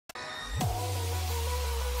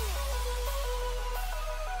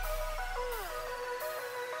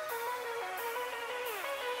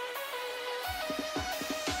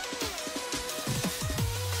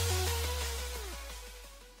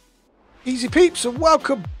Easy peeps, and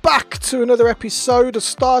welcome back to another episode of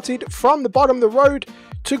Started from the Bottom of the Road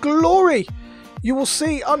to Glory. You will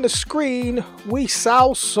see on the screen we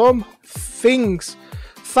sell some things.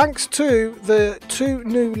 Thanks to the 2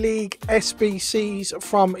 new league SBCs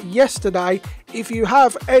from yesterday, if you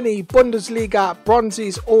have any Bundesliga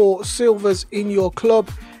bronzes or silvers in your club,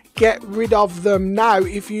 get rid of them now.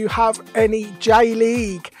 If you have any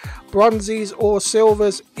J-League bronzes or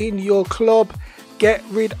silvers in your club, get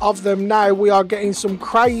rid of them now. We are getting some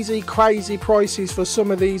crazy prices for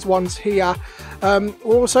some of these ones here. We're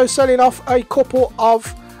also selling off a couple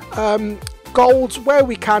of golds where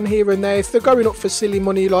we can here and there. If they're going up for silly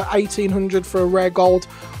money like 1800 for a rare gold,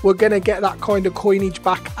 we're going to get that kind of coinage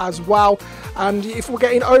back as well. And if we're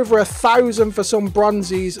getting over 1,000 for some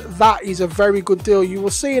bronzes, that is a very good deal. You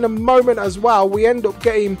will see in a moment as well, we end up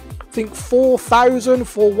getting, I think, 4,000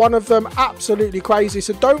 for one of them. Absolutely crazy.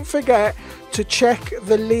 So don't forget to check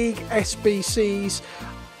the league SBCs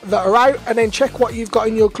that are out, and then check what you've got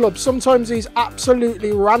in your club. Sometimes these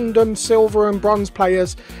absolutely random silver and bronze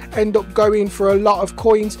players end up going for a lot of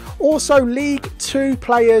coins. Also, League 2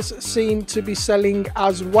 players seem to be selling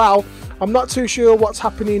as well. I'm not too sure what's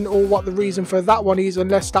happening or what the reason for that one is,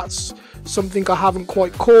 unless that's something I haven't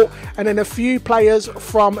quite caught. And then a few players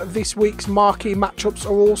from this week's marquee matchups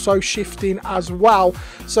are also shifting as well.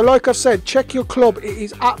 So like I said, check your club. It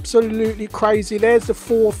is absolutely crazy. There's the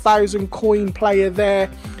 4,000 coin player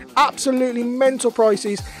there. Absolutely mental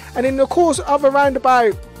prices. And in the course of around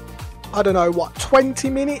about, I don't know what, 20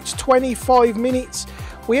 minutes, 25 minutes,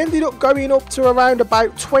 we ended up going up to around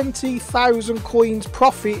about 20,000 coins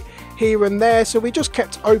profit here and there. So we just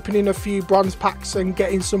kept opening a few bronze packs and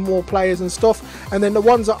getting some more players and stuff, and then the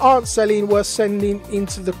ones that aren't selling we're sending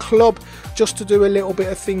into the club just to do a little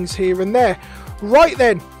bit of things here and there. Right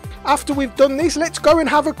then, after we've done this, let's go and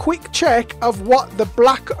have a quick check of what the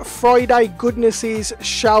Black Friday goodness is,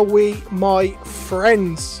 shall we, my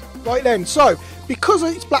friends? Right then, so because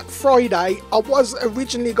it's Black Friday, I was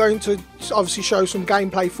originally going to obviously show some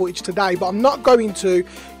gameplay footage today, but I'm not going to,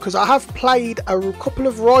 because I have played a couple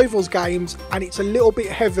of Rivals games and it's a little bit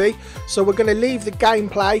heavy. So we're going to leave the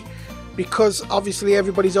gameplay because obviously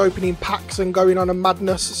everybody's opening packs and going on a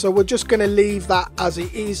madness. So we're just going to leave that as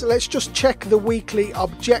it is. Let's just check the weekly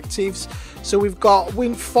objectives. So we've got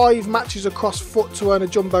win 5 matches across foot to earn a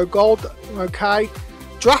jumbo gold. Okay.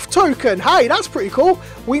 Draft token, hey, that's pretty cool.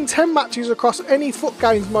 Win 10 matches across any foot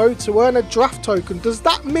games mode to earn a draft token. Does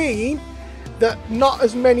that mean that not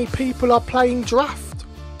as many people are playing draft?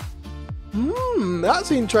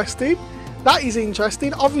 That's interesting. That is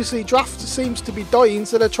interesting. Obviously draft seems to be dying,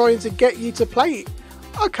 so they're trying to get you to play it.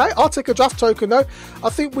 Okay, I'll take a draft token though. I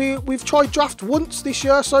think we've tried draft once this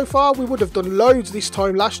year so far. We would have done loads this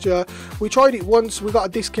time last year. We tried it once, we got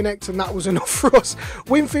a disconnect, and that was enough for us.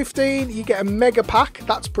 Win 15, you get a mega pack.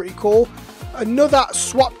 That's pretty cool. Another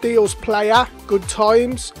swap deals player. Good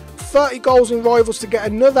times. 30 goals in Rivals to get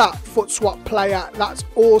another foot swap player. That's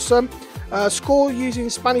awesome. Score using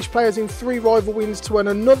Spanish players in 3 rival wins to earn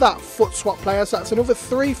another foot swap player. So that's another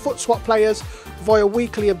 3 foot swap players via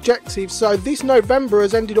weekly objectives. So this November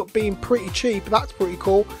has ended up being pretty cheap. That's pretty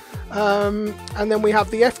cool. And then we have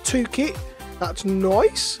the F2 kit. That's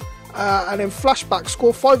nice. And then Flashback.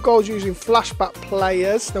 Score 5 goals using Flashback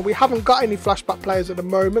players. Now we haven't got any Flashback players at the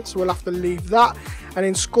moment, so we'll have to leave that. And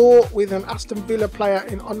then score with an Aston Villa player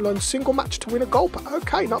in online single match to win a goal pack.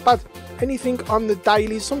 Okay, not bad. Anything on the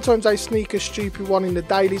dailies? Sometimes they sneak a stupid one in the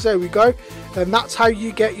dailies. There we go. And that's how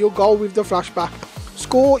you get your goal with the Flashback.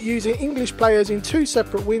 Score using English players in 2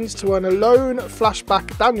 separate wins to earn a lone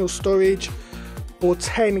Flashback Daniel Sturridge for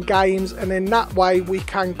 10 games. And then that way we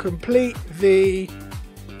can complete the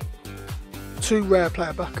 2 rare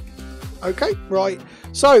player pack. Okay, right.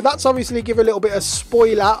 So that's obviously give a little bit of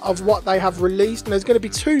spoiler of what they have released. And there's going to be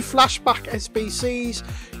 2 Flashback SBCs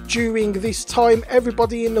during this time.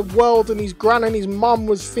 Everybody in the world and his gran and his mum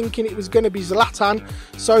was thinking it was going to be Zlatan.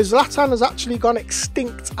 So Zlatan has actually gone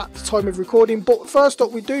extinct at the time of recording. But first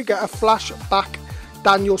up, we do get a Flashback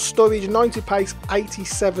Daniel Sturridge, 90 pace,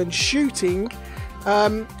 87 shooting.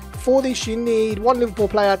 For this, you need 1 Liverpool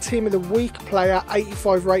player, team of the week player,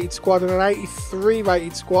 85 rated squad, and an 83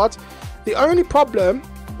 rated squad. The only problem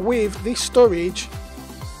with this Sturridge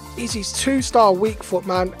is his 2-star weak foot,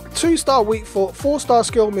 man. 2-star weak foot, 4-star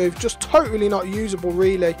skill move, just totally not usable,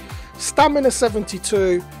 really. Stamina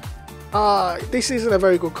 72. This isn't a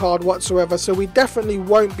very good card whatsoever, so we definitely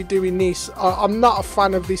won't be doing this. I'm not a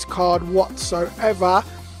fan of this card whatsoever.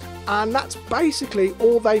 And that's basically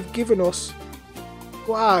all they've given us.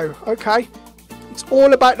 Wow, okay. It's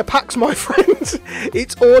all about the packs, my friends.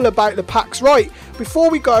 It's all about the packs. Right, before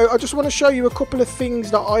we go, I just want to show you a couple of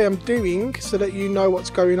things that I am doing so that you know what's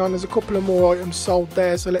going on. There's a couple of more items sold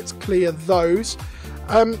there, so let's clear those.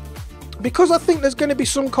 Because I think there's going to be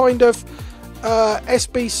some kind of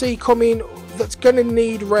SBC coming that's going to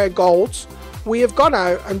need rare golds, we have gone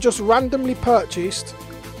out and just randomly purchased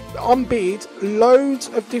on bid loads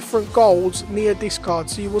of different golds near discard.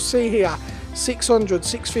 So you will see here 600,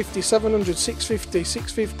 650, 700, 650,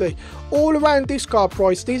 650, all around discard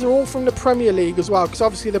price. These are all from the Premier League as well, because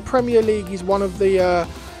obviously the Premier League is one of the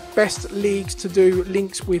best leagues to do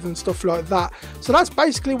links with and stuff like that. So that's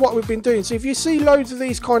basically what we've been doing. So if you see loads of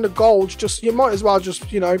these kind of golds, just you might as well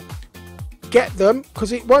just, you know, get them,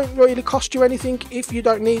 because it won't really cost you anything. If you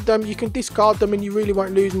don't need them, you can discard them and you really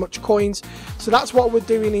won't lose much coins. So that's what we're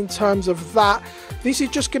doing in terms of that. This is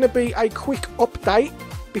just going to be a quick update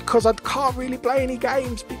because I can't really play any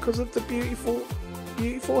games because of the beautiful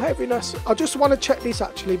heaviness. I just want to check this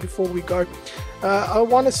actually before we go. I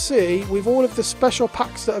want to see, with all of the special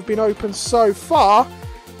packs that have been opened so far,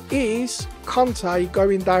 is Conte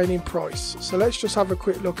going down in price? So let's just have a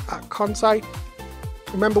quick look at Conte.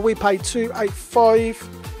 Remember, we paid 285.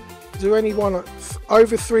 Is there anyone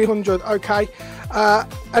over 300? Okay.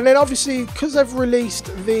 And then obviously, because they've released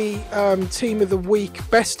the Team of the Week,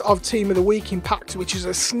 Best of Team of the Week in packs, which is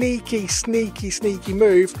a sneaky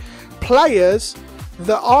move, players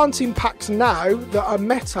that aren't in packs now, that are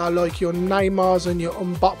meta, like your Neymars and your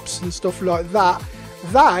Mbapps and stuff like that,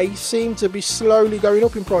 they seem to be slowly going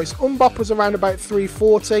up in price. Mbappe was around about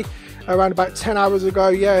 340 around about 10 hours ago.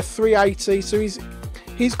 Yeah, 380. So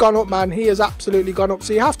he's gone up, man. He has absolutely gone up.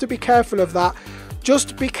 So you have to be careful of that.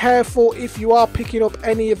 Just be careful if you are picking up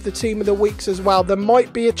any of the Team of the Weeks as well. There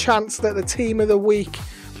might be a chance that the Team of the Week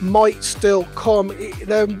might still come.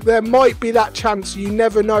 There might be that chance. You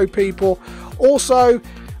never know, people. Also,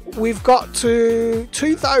 we've got to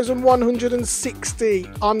 2,160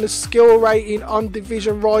 on the skill rating on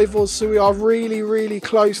Division Rivals. So we are really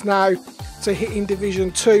close now to hitting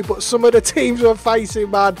Division 2. But some of the teams we're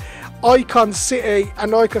facing, man, Icon City,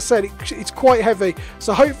 and like I said, it's quite heavy.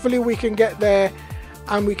 So hopefully we can get there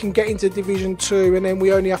and we can get into Division 2, and then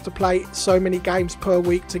we only have to play so many games per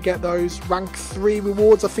week to get those rank 3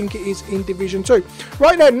 rewards, I think it is, in Division 2.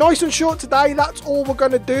 Right now, nice and short today. That's all we're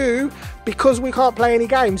going to do because we can't play any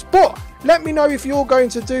games. But let me know if you're going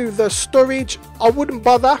to do the Sturridge. I wouldn't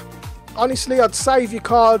bother. Honestly, I'd save your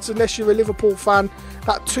cards unless you're a Liverpool fan.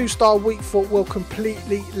 That 2-star weak foot will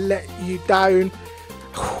completely let you down.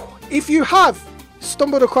 If you have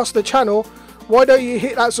stumbled across the channel, why don't you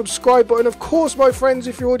hit that subscribe button? Of course, my friends,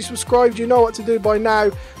 if you're already subscribed, you know what to do by now.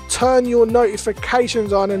 Turn your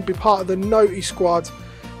notifications on and be part of the Noti Squad.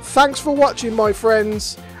 Thanks for watching, my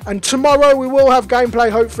friends. And tomorrow we will have gameplay,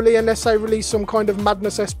 hopefully, unless they release some kind of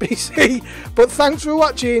madness SBC. But thanks for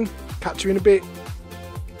watching. Catch you in a bit.